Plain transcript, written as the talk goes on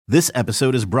This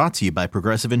episode is brought to you by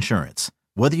Progressive Insurance.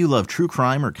 Whether you love true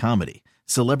crime or comedy,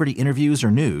 celebrity interviews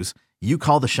or news, you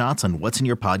call the shots on what's in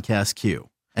your podcast queue.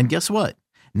 And guess what?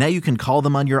 Now you can call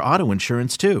them on your auto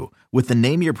insurance too with the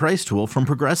Name Your Price tool from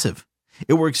Progressive.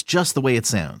 It works just the way it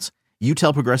sounds. You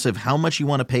tell Progressive how much you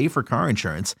want to pay for car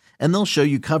insurance, and they'll show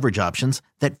you coverage options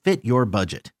that fit your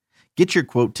budget. Get your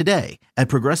quote today at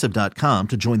Progressive.com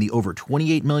to join the over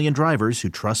 28 million drivers who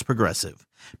trust Progressive.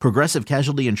 Progressive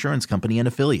Casualty Insurance Company and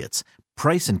Affiliates.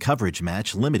 Price and coverage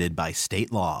match limited by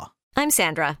state law. I'm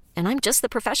Sandra, and I'm just the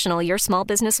professional your small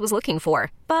business was looking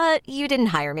for. But you didn't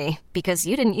hire me because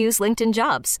you didn't use LinkedIn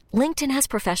Jobs. LinkedIn has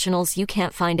professionals you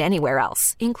can't find anywhere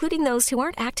else, including those who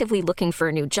aren't actively looking for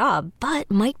a new job, but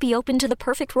might be open to the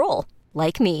perfect role,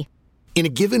 like me. In a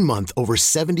given month, over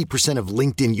 70% of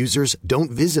LinkedIn users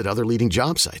don't visit other leading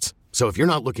job sites. So if you're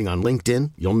not looking on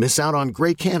LinkedIn, you'll miss out on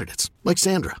great candidates like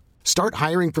Sandra. Start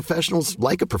hiring professionals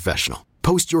like a professional.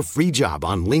 Post your free job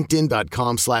on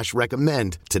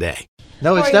linkedin.com/recommend today.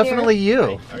 No, it's definitely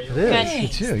you. It is. Good.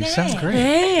 It's you. You sound great.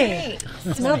 Hey,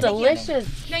 smell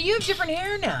delicious. Now you have different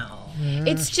hair now.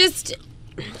 It's just,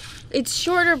 it's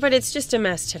shorter, but it's just a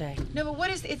mess today. No, but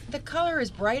what is it? The color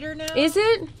is brighter now. Is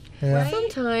it? Yeah. Right?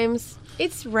 Sometimes.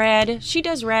 It's red. She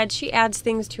does red. She adds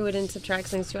things to it and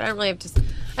subtracts things to it. I don't really have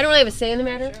a say in the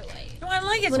matter. No, I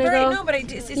like it. It's Wanna very go? no, but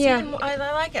it's Yeah. even, I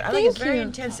like it. I like Thank it. It's very you.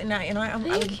 intense, and I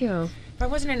Thank you. If I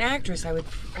wasn't an actress, I would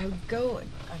go.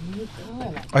 I would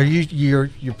go. Are you're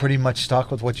pretty much stuck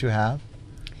with what you have?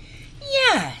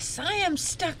 Yes, I am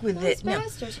stuck with Those it. No,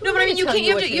 bastards. Who no, but I am I mean, to you tell can't. you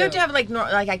You what have to. to You have do? to have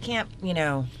like I can't.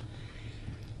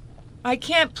 I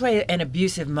can't play an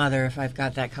abusive mother if I've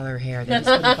got that color hair. They just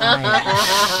wouldn't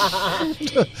buy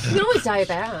it. You can always dye it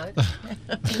back.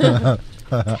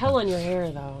 Hell on your hair,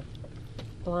 though.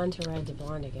 Blonde to red to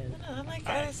blonde again. I like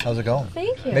that. How's it going?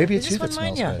 Thank you. Maybe it's Is you this that one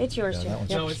mine? smells Yeah. good. It's yours, Yeah, too. that one's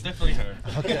Yep. No, it's definitely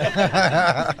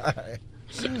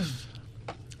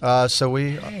her. So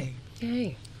we.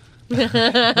 Hey. What's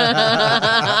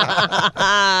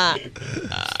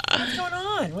going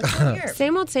on? What's going here?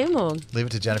 Same old, same old. Leave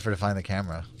it to Jennifer to find the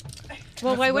camera.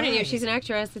 Well, why wouldn't you? She's an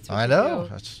actress. That's what I you know. do.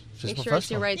 That's just Make sure professional.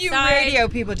 it's your right You side. radio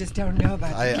people just don't know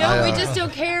about that. No, we just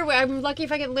don't care. I'm lucky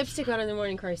if I get lipstick on in the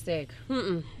morning, Christ's sake.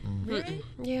 Really?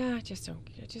 Yeah, I just don't.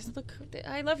 Just look.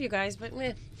 I love you guys, but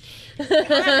meh. I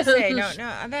have to say, no.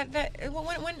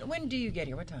 When do you get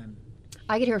here? What time?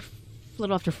 I get here a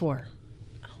little after 4.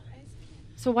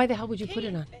 So why the hell would you put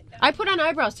it on? I put on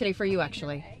eyebrows today for you,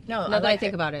 actually. No, Now that I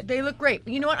think about it. They look great.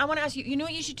 You know what? I want to ask you. You know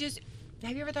what you should just.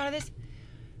 Have you ever thought of this?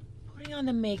 Putting on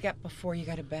the makeup before you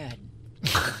go to bed.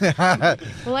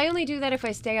 Well, I only do that if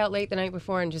I stay out late the night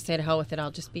before and just say to hell with it.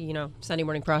 I'll just be, Sunday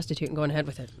morning prostitute and going ahead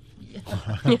with it. You know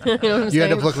what I'm You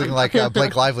end up saying? looking like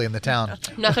Blake Lively in The Town.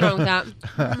 Nothing wrong with that.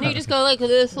 You just go like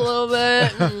this a little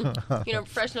bit and,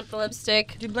 freshen up the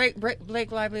lipstick. Did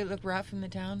Blake Lively look rough in the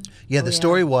town? Yeah, the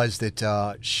story was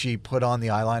that she put on the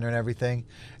eyeliner and everything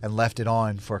and left it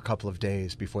on for a couple of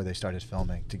days before they started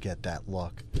filming to get that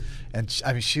look. And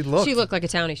she looked. She looked like a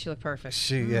townie. She looked perfect.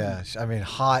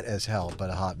 Hot as hell, but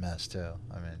a hot mess too.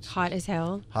 Hot as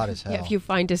hell. Hot as hell. Yeah, if you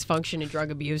find dysfunction and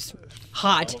drug abuse,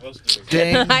 hot.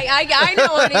 Ding. I know,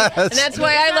 honey, and that's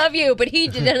why I love you. But he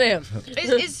didn't him.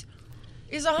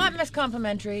 Is a hot mess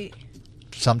complimentary?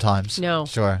 Sometimes. No.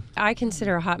 Sure. I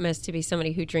consider a hot mess to be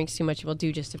somebody who drinks too much and will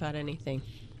do just about anything.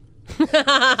 That's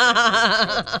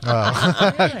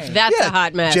a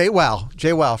hot mess. Jay Wow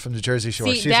from the Jersey Shore.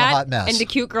 See, She's that a hot mess. and the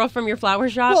cute girl from your flower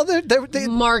shop. Well, they're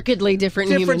markedly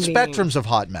different different human beings. spectrums of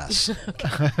hot mess.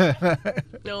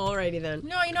 No, alrighty then.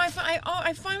 No,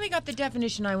 I finally got the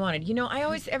definition I wanted.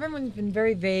 Everyone's been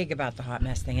very vague about the hot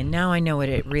mess thing, and now I know what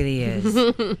it really is.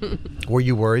 Were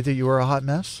you worried that you were a hot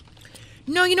mess?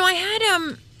 No, I had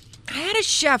a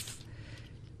chef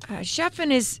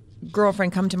and his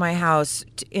girlfriend come to my house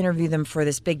to interview them for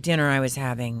this big dinner I was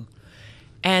having.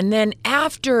 And then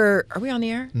after, are we on the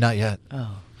air? Not yet.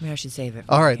 Oh, maybe I should save it.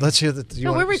 All right, let's hear that.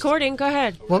 No, we're recording. Go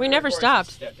ahead. We never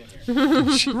stopped.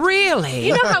 Really?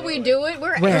 You know how we do it.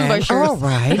 We're ambushers. All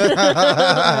right.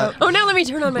 Oh, now let me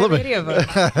turn on my radio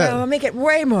vote. I'll make it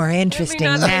way more interesting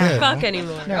Let me not say now. fuck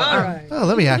anymore. All right. Oh,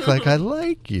 let me act like I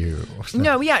like you.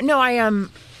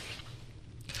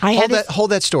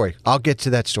 Hold that story. I'll get to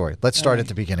that story. Let's start at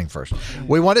the beginning first.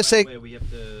 We want to say. We have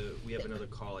another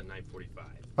call at 9:45.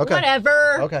 Okay.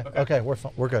 Whatever. Okay.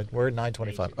 We're good. We're at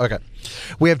 9:25. Okay.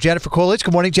 We have Jennifer Coolidge.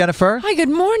 Good morning, Jennifer. Hi, good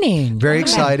morning. Very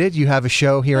excited. You have a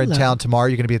show here in Hello. town tomorrow.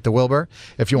 You're going to be at the Wilbur.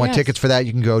 If you want Yes. tickets for that,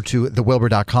 you can go to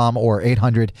thewilbur.com or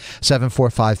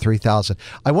 800-745-3000.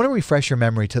 I want to refresh your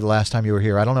memory to the last time you were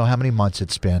here. I don't know how many months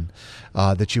it's been.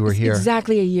 that you were here.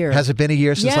 Exactly a year. Has it been a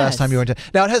year since last Yes. time you were in town?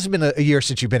 Now, it hasn't been a year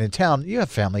since you've been in town. You have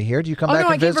family here. Do you come Oh back no,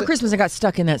 I and came visit? for Christmas. I got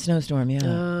stuck in that snowstorm.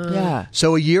 Yeah.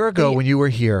 So a year ago when you were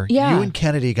here, Yeah. you and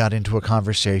Kennedy got into a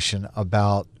conversation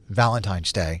about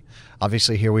Valentine's Day.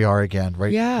 Obviously, here we are again,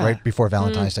 right before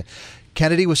Valentine's Day.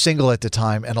 Kennedy was single at the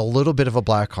time and a little bit of a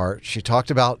black heart. She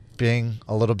talked about being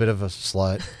a little bit of a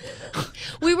slut.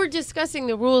 We were discussing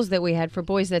the rules that we had for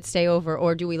boys that stay over,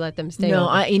 or do we let them stay No,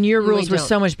 over? and your We rules were don't.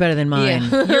 so much better than mine.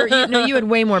 Yeah. You had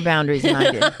way more boundaries than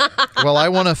I did. Well, I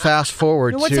want to fast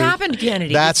forward What's to... happened, Kennedy?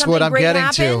 Did That's what something I'm great getting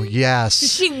happen? to. Yes. Did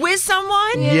she with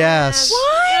someone? Yes.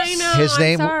 What? I know. His I'm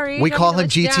name, sorry. we Don't call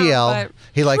let him us down, GTL. but-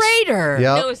 He likes... Traitor.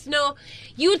 Yep. No,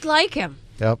 you'd like him.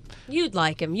 Yep. You'd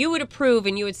like him. You would approve,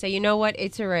 and you would say, you know what?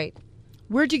 It's all right.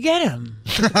 Where'd you get him?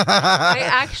 I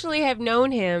actually have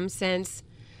known him since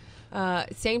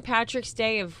St. Patrick's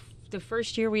Day of the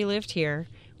first year we lived here.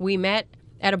 We met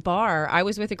at a bar. I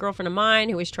was with a girlfriend of mine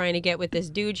who was trying to get with this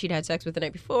dude she'd had sex with the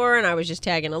night before, and I was just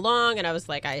tagging along, and I was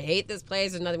like, I hate this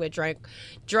place. There's nothing but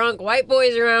drunk white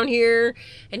boys around here.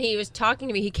 And he was talking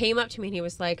to me. He came up to me, and he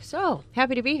was like, so,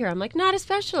 happy to be here. I'm like, not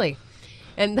especially.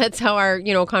 And that's how our,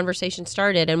 conversation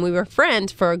started. And we were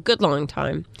friends for a good long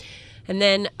time. And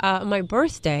then my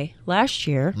birthday last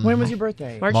year, When was your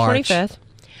birthday? March March. 25th,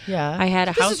 Yeah. I had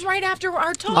a This house. is right after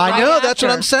our talk. I know, that's what after.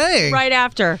 I'm saying. Right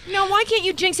after. No, why can't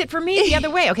you jinx it for me the other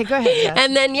way? Okay, go ahead. Yes.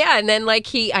 And then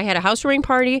I had a housewarming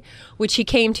party, which he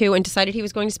came to and decided he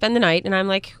was going to spend the night. And I'm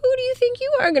like, who do you think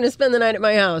you are going to spend the night at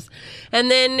my house?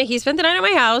 And then he spent the night at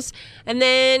my house. And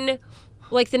then,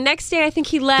 the next day, I think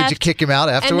he left. Did you kick him out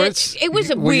And then afterwards? it was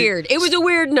Were you- weird. It was a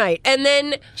weird night. And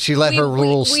then She let her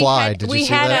rules slide. Did you we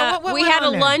see had that? What we went had a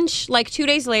on there? lunch 2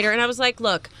 days later, and I was like,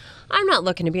 look, I'm not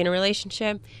looking to be in a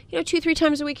relationship. 2-3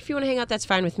 times a week, if you want to hang out, that's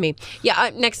fine with me.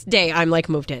 Yeah, next day, I'm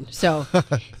moved in. So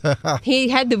he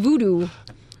had the voodoo.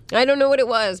 I don't know what it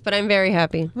was, but I'm very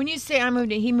happy. When you say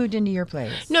he moved into your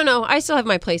place. No, I still have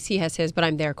my place. He has his, but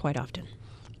I'm there quite often.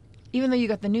 Even though you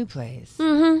got the new place.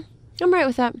 I'm right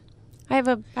with that. I have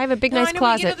a big No, nice I know,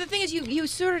 closet. But the thing is, you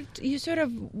sort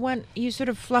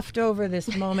of fluffed over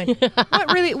this moment.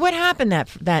 What happened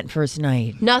that first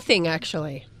night? Nothing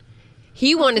actually.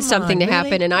 He wanted something to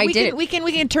happen, and I didn't. We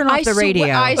can turn off the radio.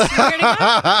 I swear to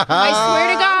God. I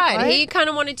swear to God. What? He kind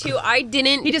of wanted to. I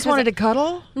didn't. He just wanted to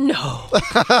cuddle. No.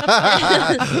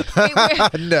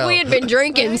 No. We had been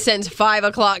drinking since 5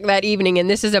 o'clock that evening, and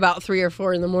this is about 3 or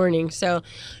 4 in the morning. So,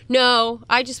 no,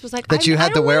 I just was like, That you I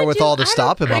had don't the wanna wherewithal do- to I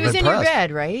stop don't- him. He I'm was in your impressed.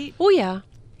 bed, right? Oh yeah,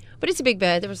 but it's a big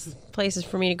bed. There was places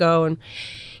for me to go, and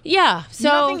yeah. So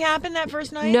Nothing happened that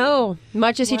first night. no,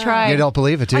 much as he Wow. tried. You don't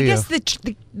believe it, do I you? guess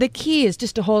the key is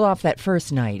just to hold off that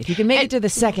first night. If you can make it to the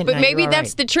second But night, maybe you're all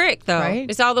that's right. the trick, though. Right?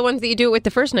 It's all the ones that you do it with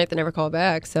the first night that never call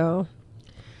back. So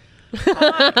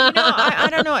I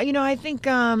don't know. I think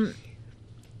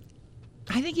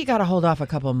you got to hold off a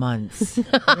couple months.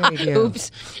 I really do. oops.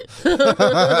 I'm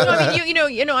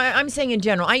saying in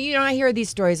general. I hear these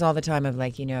stories all the time of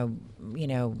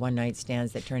one night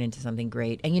stands that turn into something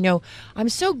great. And I'm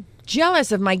so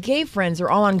jealous of my gay friends.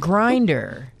 They're all on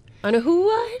Grindr. On a who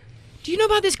what? Do you know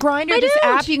about this Grindr? I This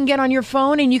don't. app you can get on your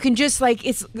phone, and you can just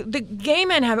it's the gay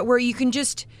men have it where you can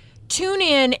just tune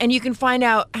in and you can find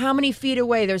out how many feet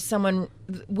away there's someone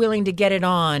willing to get it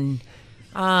on.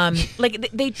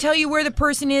 They tell you where the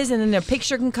person is, and then their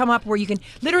picture can come up where you can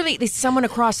literally. There's someone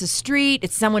across the street.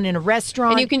 It's someone in a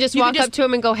restaurant, And you can just walk up to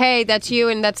him and go, "Hey, that's you,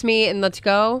 and that's me, and let's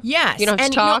go." Yes, You don't have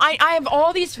and to talk. I have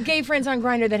all these gay friends on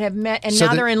Grindr that have met, and So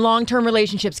now the- they're in long-term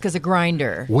relationships because of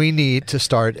Grindr. We need to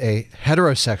start a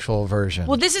heterosexual version.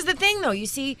 Well, this is the thing, though. You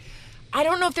see, I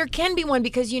don't know if there can be one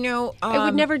because I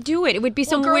would never do it. It would be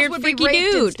some girls weird would be freaky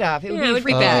raped dude and stuff. It would Yeah, be it would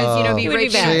be freaky bad. dudes, It be would be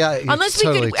raped. bad. See, I- unless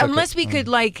totally we took could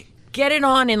it. get it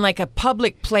on in a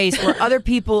public place where other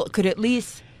people could at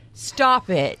least stop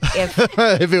it if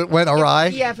if it went awry,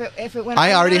 if it went.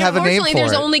 I already have a name Unfortunately, for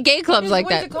there's it. only gay clubs like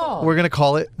what is that. it called? We're going to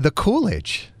call it the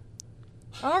Coolidge.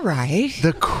 All right,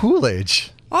 The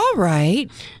Coolidge. all right.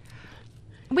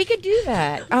 We could do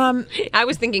that. I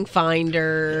was thinking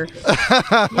Finder,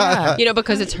 Yeah.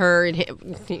 because it's her and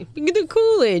him. The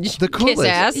Coolidge. The Coolidge. Kiss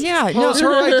ass. Yeah, Well, no, it's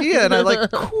her idea, and I like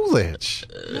Coolidge.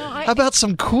 How about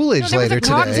some Coolidge there was later a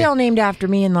cocktail today? named after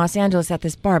me in Los Angeles at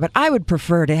this bar, but I would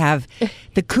prefer to have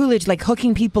the Coolidge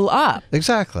hooking people up.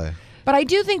 Exactly. But I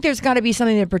do think there's got to be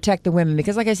something to protect the women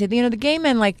because, like I said, the gay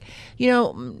men,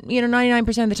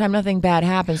 99% of the time, nothing bad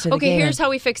happens to the Okay, gay here's men. how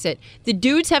we fix it. The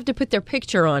dudes have to put their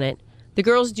picture on it. The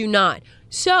girls do not.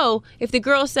 So if the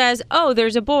girl says, "Oh,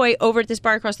 there's a boy over at this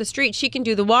bar across the street," she can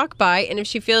do the walk by, and if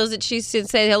she feels that she should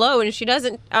say hello, and if she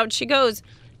doesn't, out she goes.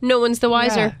 No one's the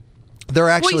wiser. They're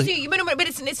actually. Well, you see, but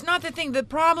it's not the thing. The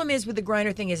problem is with the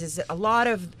Grindr thing is that a lot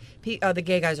of the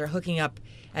gay guys are hooking up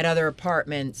at other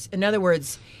apartments. In other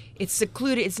words, it's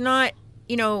secluded. It's not,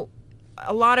 a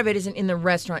lot of it isn't in the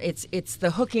restaurant. It's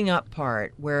the hooking up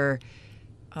part where.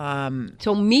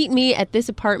 So meet me at this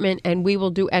apartment, and we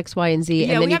will do X, Y, and Z,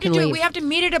 and then you can leave. We have to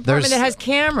meet at an apartment that has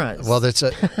cameras. Well,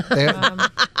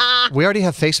 we already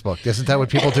have Facebook. Isn't that what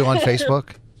people do on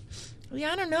Facebook?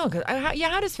 Yeah, I don't know.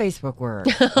 How does Facebook work?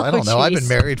 I don't know. I've been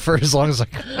married for as long as I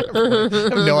have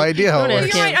no idea how it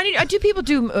works.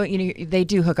 They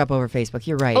do hook up over Facebook.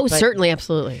 You're right. Oh, certainly,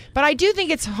 absolutely. But I do think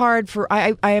it's hard for.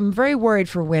 I am very worried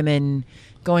for women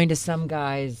going to some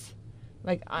guys.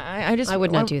 Like I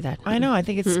would not do that. I know. I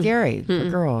think it's scary for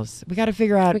girls. We got to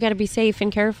figure out. We got to be safe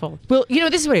and careful. Well,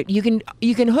 this is what you can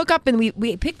hook up, and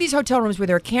we pick these hotel rooms where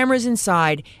there are cameras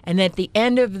inside, and at the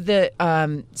end of the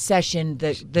session,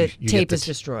 the tape is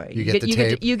destroyed. You get the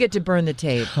tape. You get to burn the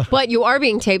tape. But you are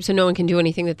being taped, so no one can do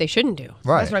anything that they shouldn't do.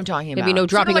 Right. That's what I'm talking about. There'd be no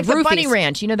dropping sort of like of roofies. The Bunny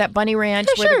Ranch. You know that Bunny Ranch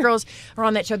where the girls are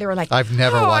on that show. They were like, I've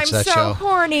never watched that show. I'm so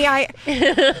horny. All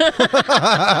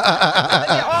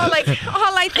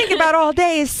I think about all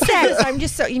day is sex. I'm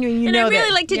just so and I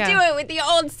really like to do it with the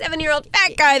old 7-year-old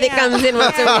fat guy that comes in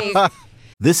once a week.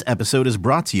 This episode is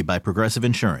brought to you by Progressive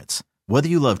Insurance. Whether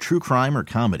you love true crime or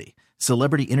comedy,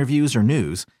 celebrity interviews or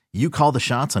news, you call the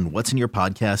shots on what's in your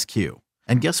podcast queue.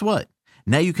 And guess what?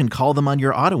 Now you can call them on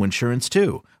your auto insurance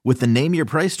too with the Name Your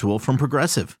Price tool from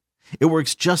Progressive. It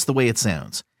works just the way it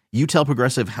sounds. You tell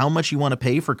Progressive how much you want to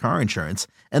pay for car insurance,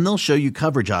 and they'll show you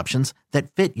coverage options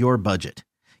that fit your budget.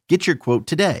 Get your quote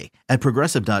today at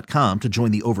Progressive.com to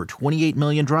join the over 28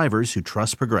 million drivers who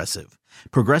trust Progressive.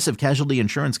 Progressive Casualty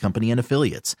Insurance Company and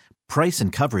Affiliates. Price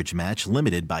and coverage match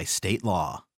limited by state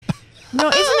law. No,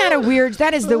 isn't that a weird?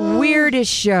 That is the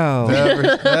weirdest show.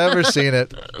 Never seen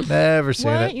it. Never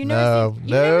seen it. You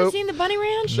never seen the Bunny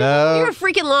Ranch? No. You're a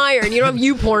freaking liar, and you don't have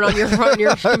YouPorn on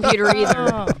your computer either.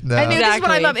 No. I mean, this is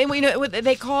what I love. And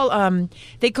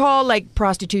they call like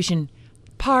prostitution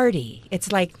party.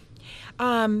 It's like.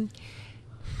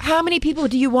 How many people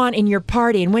do you want in your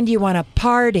party, and when do you want a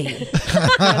party? So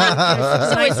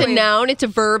it's a noun, it's a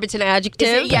verb, it's an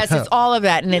adjective. Yes, it's all of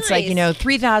that, and it's like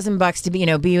 $3,000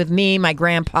 to be with me, my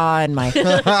grandpa, and my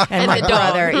my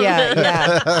brother.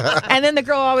 Yeah. And then the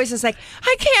girl always is like,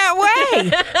 I can't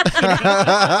wait.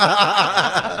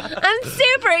 I'm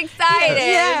super excited.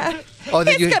 Yeah.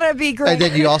 It's gonna be great. And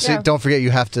then you also don't forget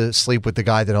you have to sleep with the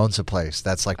guy that owns the place.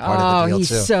 That's like part of the deal he's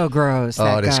too. So gross.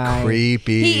 It is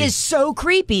creepy. He is so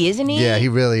creepy, isn't he? Yeah, he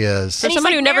really is. For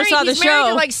somebody who never saw the show, he's married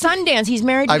to like Sundance. He's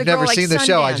married to I've the girl never seen the Sundance.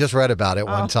 show. I just read about it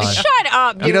one time. Shut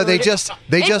up, dude. They just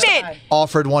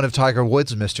offered one of Tiger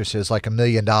Woods' mistresses like $1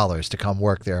 million to come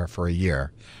work there for a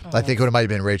year. I think it might have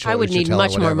been Rachel. I would need Chiatella,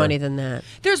 much more whatever. money than that.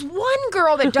 There's one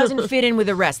girl that doesn't fit in with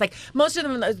the rest. Like most of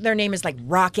them, their name is like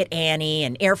Rocket Annie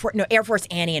and Air Force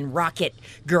Annie and Rocket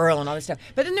Girl and all this stuff.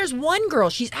 But then there's one girl.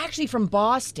 She's actually from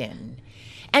Boston,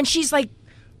 and she's like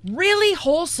really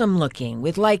wholesome looking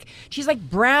with like she's like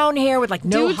brown hair with like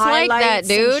no Dudes highlights. like that,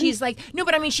 dude. And she's like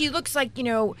but I mean she looks like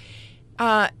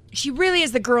she really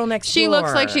is the girl next door. She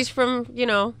looks like she's from,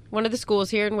 one of the schools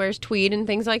here and wears tweed and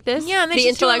things like this. Yeah, and then the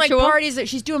she's doing like parties.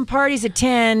 She's doing parties at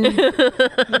 10.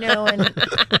 And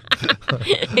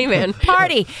hey man,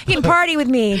 party. You can party with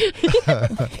me.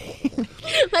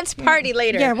 Let's party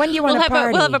later. Yeah, when do you want to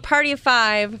party? We'll have a party of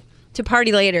 5 to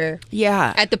party later.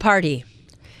 Yeah, at the party.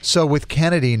 So with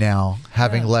Kennedy now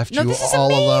having left you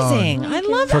all alone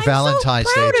for Valentine's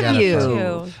Day,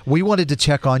 Jennifer, we wanted to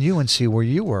check on you and see where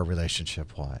you were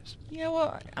relationship-wise. Yeah,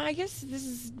 well, I guess this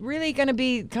is really going to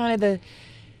be kind of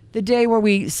the day where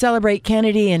we celebrate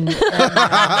Kennedy and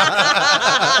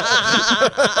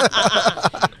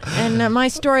my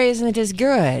story isn't as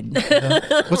good.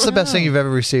 What's the best thing you've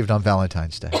ever received on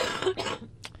Valentine's Day?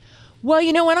 Well,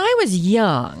 when I was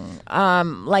young,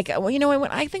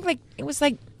 I think like it was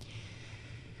like.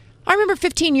 I remember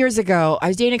 15 years ago, I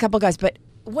was dating a couple guys, but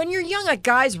when you're young, like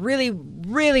guys really,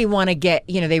 really want to get,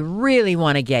 they really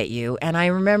want to get you. And I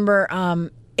remember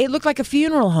it looked like a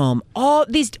funeral home. All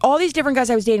these different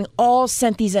guys I was dating all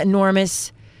sent these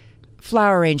enormous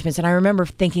flower arrangements. And I remember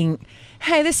thinking,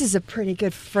 hey, this is a pretty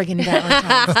good friggin'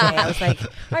 Valentine's Day. I was like,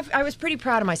 I was pretty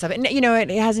proud of myself. And,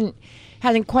 it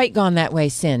hasn't quite gone that way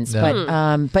since.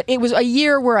 No. But it was a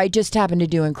year where I just happened to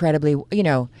do incredibly,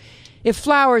 if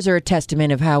flowers are a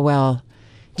testament of how well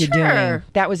you're doing,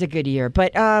 that was a good year.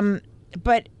 But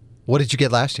what did you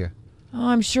get last year? Oh,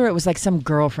 I'm sure it was like some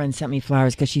girlfriend sent me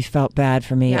flowers because she felt bad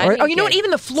for me. Yeah, or you know what? Even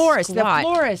the florist, I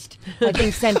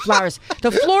think sent flowers.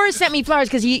 The florist sent me flowers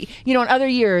because he, in other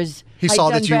years, He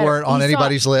saw that you weren't on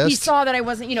anybody's list? He saw that I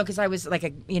wasn't, because I was like I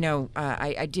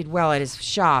did well at his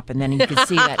shop, and then he could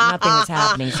see that nothing was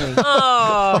happening. So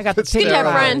I got the good to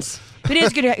have friends. It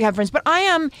is good to have friends, but I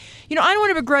am, I don't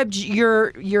want to begrudge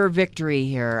your victory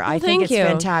here. I think it's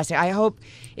fantastic. I hope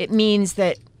it means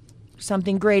that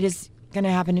something great is going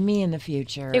to happen to me in the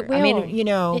future. It will. I mean,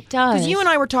 it does. Because you and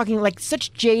I were talking like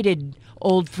such jaded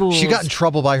old fools. She got in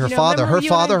trouble by her father. Her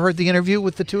father heard the interview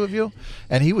with the two of you,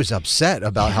 and he was upset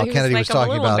about how Kennedy was talking I'm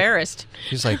a little about. Embarrassed.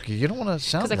 He's like, you don't want to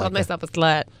sound because I like called myself a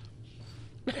slut.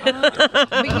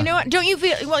 But you know what? Don't you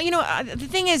feel? Well, the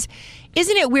thing is,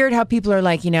 isn't it weird how people are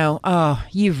like, oh,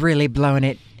 you've really blown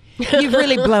it. You've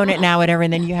really blown it now, whatever,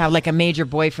 and then you have like a major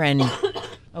boyfriend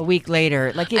a week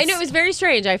later. Like I know, it was very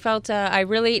strange. I felt I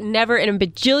really never in a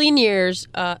bajillion years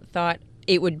thought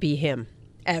it would be him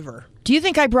ever. Do you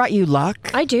think I brought you luck?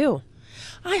 I do.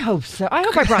 I hope so. I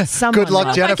hope I brought someone. Good luck,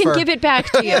 luck. Jennifer. I can give it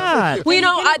back to you. Yeah.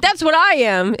 Well, that's what I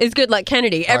am, is Good Luck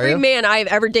Kennedy. Every you? man I've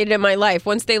ever dated in my life,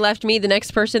 once they left me, the next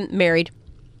person married.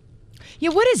 Yeah,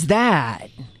 what is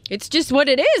that? It's just what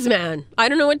it is, man. I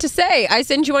don't know what to say. I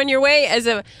send you on your way as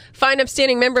a fine,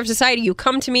 upstanding member of society. You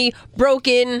come to me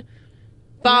broken,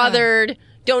 bothered,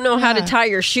 don't know how to tie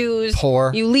your shoes.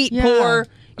 Poor. You poor.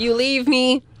 You leave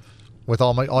me with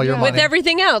all your money. with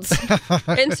everything else.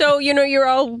 And so, you're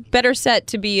all better set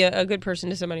to be a good person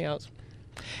to somebody else.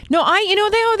 No,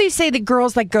 they always say that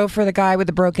girls like go for the guy with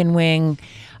the broken wing.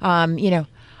 I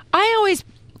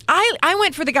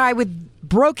went for the guy with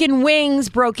broken wings,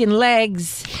 broken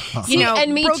legs.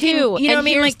 And me broken, too. And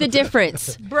here's like the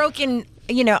difference. Broken,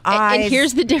 eyes. And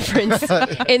here's the difference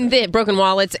in the broken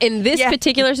wallets. In this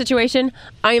particular situation,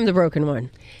 I am the broken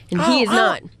one. And he is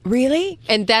not. Really?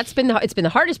 And it's been the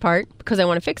hardest part, because I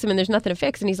want to fix him and there's nothing to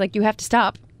fix. And he's like, you have to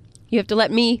stop. You have to let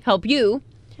me help you.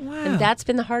 Wow. And that's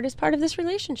been the hardest part of this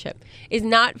relationship, is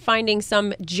not finding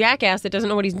some jackass that doesn't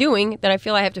know what he's doing that I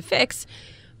feel I have to fix,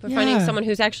 but finding someone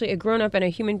who's actually a grown-up and a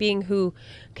human being who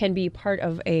can be part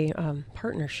of a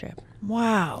partnership.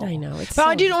 Wow. I know. But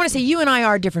I do want to say you and I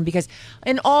are different, because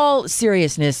in all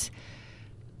seriousness,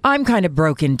 I'm kind of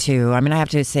broken too. I mean, I have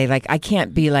to say, like, I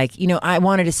can't be like, I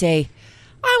wanted to say,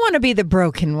 I want to be the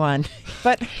broken one.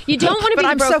 But you don't want to be the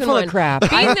I'm broken so full one. of crap.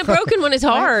 Being the broken one is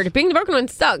hard. Being the broken one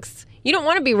sucks. You don't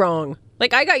want to be wrong.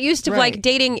 Like, I got used to like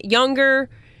dating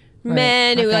younger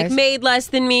men who like made less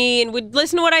than me and would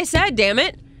listen to what I said, damn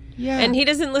it. Yeah. And he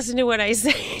doesn't listen to what I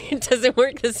say. It doesn't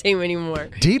work the same anymore.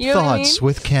 Deep thoughts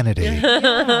with Kennedy.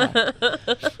 Yeah.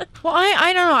 Well,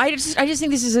 I don't know. I just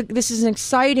think this is an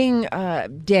exciting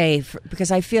day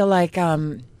because I feel like I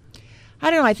don't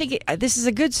know. I think this is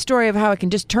a good story of how it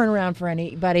can just turn around for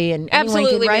anybody and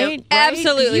absolutely, anyone can, right?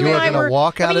 Absolutely, you are going to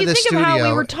walk out of the studio. Think of how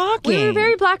we were talking. We were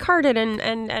very black-hearted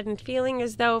and feeling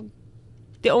as though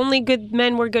the only good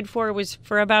men we're good for was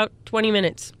for about 20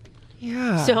 minutes.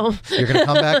 Yeah. So you're going to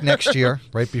come back next year,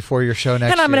 right before your show next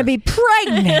year. And I'm going to be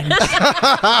pregnant.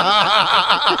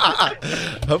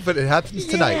 Hope it happens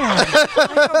tonight. Yeah, I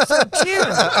hope so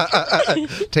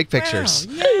too. Take pictures.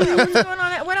 Wow. Yeah. What's going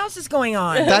on? What else is going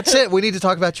on? That's it. We need to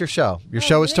talk about your show. Your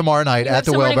show is tomorrow night at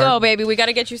the Wilbur. To go, baby. We got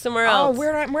to get you somewhere else. Oh,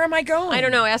 where am I going? I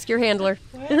don't know. Ask your handler.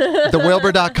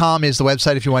 TheWilbur.com is the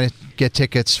website if you want to get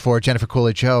tickets for Jennifer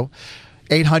Coolidge Show.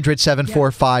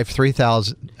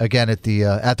 800-745-3000. Again, at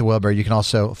the Wilbur. You can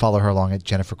also follow her along at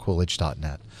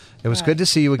jennifercoolidge.net. It was good to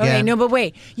see you again. Okay, no, but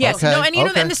wait. Yes, okay. no, and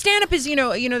and the stand-up is,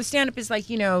 the stand-up is like,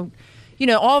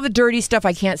 all the dirty stuff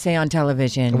I can't say on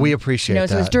television. We appreciate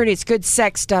that. So it's dirty. It's good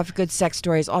sex stuff, good sex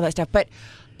stories, all that stuff. But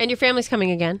and your family's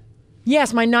coming again.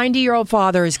 Yes, my 90-year-old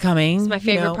father is coming. It's my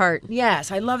favorite part.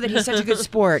 Yes, I love that he's such a good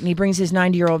sport and he brings his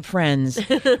 90-year-old friends.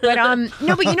 But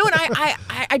no, but you know what?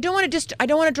 I don't want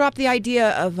to drop the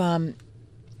idea of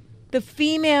the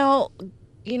female,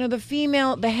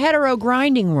 the hetero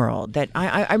grinding world. That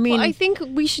I mean, well, I think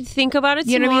we should think about it.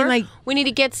 You know what I mean? Like, we need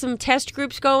to get some test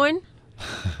groups going.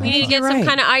 We need to get some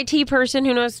kind of IT person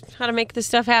who knows how to make this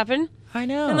stuff happen. I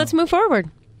know. And let's move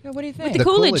forward. Yeah, what do you think? With the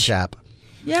Coolidge app.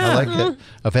 Yeah. I like it.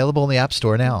 Available in the App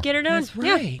Store now. Get her done. That's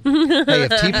right. Yeah. Hey,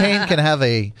 if T-Pain can have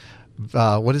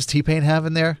what does T-Pain have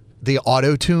in there? The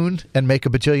auto-tune and make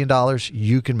 $1 bajillion,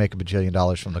 you can make $1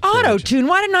 bajillion from the Coolidge. Auto-tune?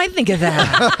 Why didn't I think of that?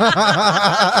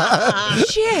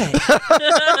 Shit.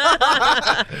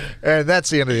 And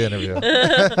that's the end of the interview.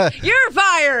 You're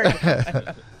fired.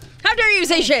 How dare you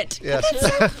say shit? Yes. That's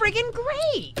so friggin'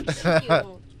 great. Thank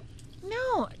you.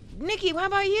 No. Nikki, how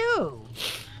about you?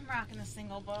 Rocking a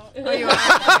single boat. Oh, you are? Okay,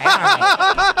 all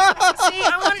right. See,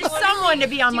 I wanted someone to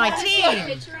be on my team.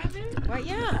 Picture of it? Well,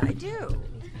 yeah, I do.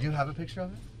 You have a picture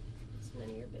of it? It's none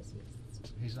of your business.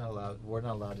 He's not allowed. We're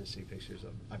not allowed to see pictures of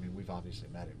him. I mean, we've obviously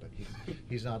met him, but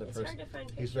he's not a person.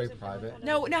 He's very private.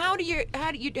 No, how do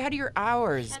your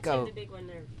hours go? The big one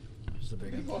there. He's the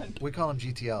big one. We call him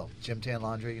GTL, Gym Tan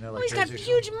Laundry. You know, like He's got Jersey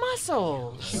huge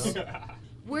muscles.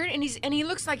 Where and he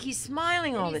looks like he's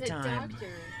smiling all the time. Doctor.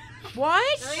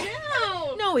 What? I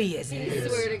know. No, he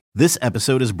isn't. This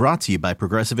episode is brought to you by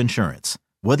Progressive Insurance.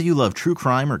 Whether you love true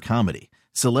crime or comedy,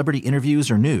 celebrity interviews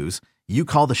or news, you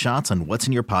call the shots on what's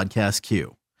in your podcast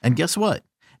queue. And guess what?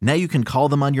 Now you can call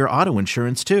them on your auto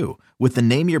insurance too with the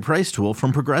Name Your Price tool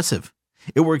from Progressive.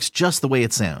 It works just the way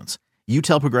it sounds. You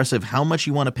tell Progressive how much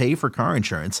you want to pay for car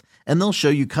insurance, and they'll show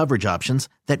you coverage options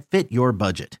that fit your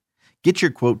budget. Get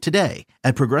your quote today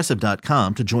at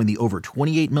Progressive.com to join the over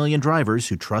 28 million drivers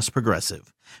who trust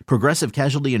Progressive. Progressive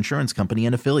Casualty Insurance Company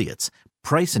and Affiliates.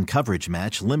 Price and coverage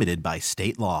match limited by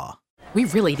state law. We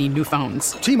really need new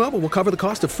phones. T-Mobile will cover the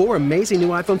cost of 4 amazing new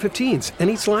iPhone 15s, and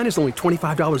each line is only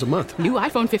 $25 a month. New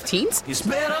iPhone 15s? It's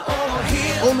better over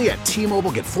here. Only at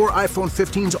T-Mobile, get 4 iPhone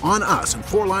 15s on us and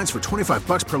 4 lines for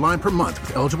 $25 per line per month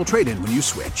with eligible trade-in when you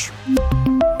switch.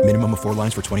 Minimum of 4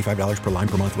 lines for $25 per line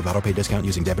per month with autopay discount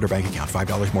using debit or bank account.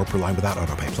 $5 more per line without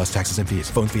autopay, plus taxes and fees.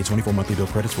 Phone fee at 24 monthly bill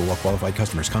credits for well-qualified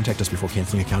customers. Contact us before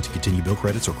canceling account to continue bill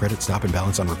credits or credit stop and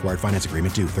balance on required finance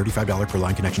agreement due. $35 per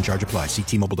line connection charge applies. See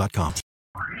T-Mobile.com.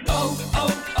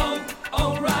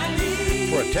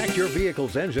 O'Reilly. Protect your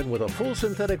vehicle's engine with a full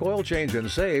synthetic oil change and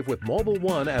save with Mobil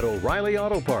 1 at O'Reilly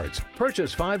Auto Parts.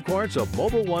 Purchase 5 quarts of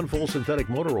Mobil 1 full synthetic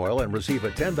motor oil and receive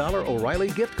a $10 O'Reilly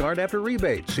gift card after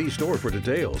rebate. See store for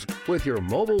details. With your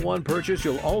Mobil 1 purchase,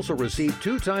 you'll also receive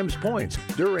 2 times points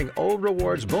during O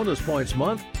Rewards Bonus Points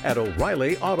Month at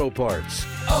O'Reilly Auto Parts.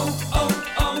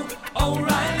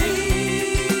 O'Reilly.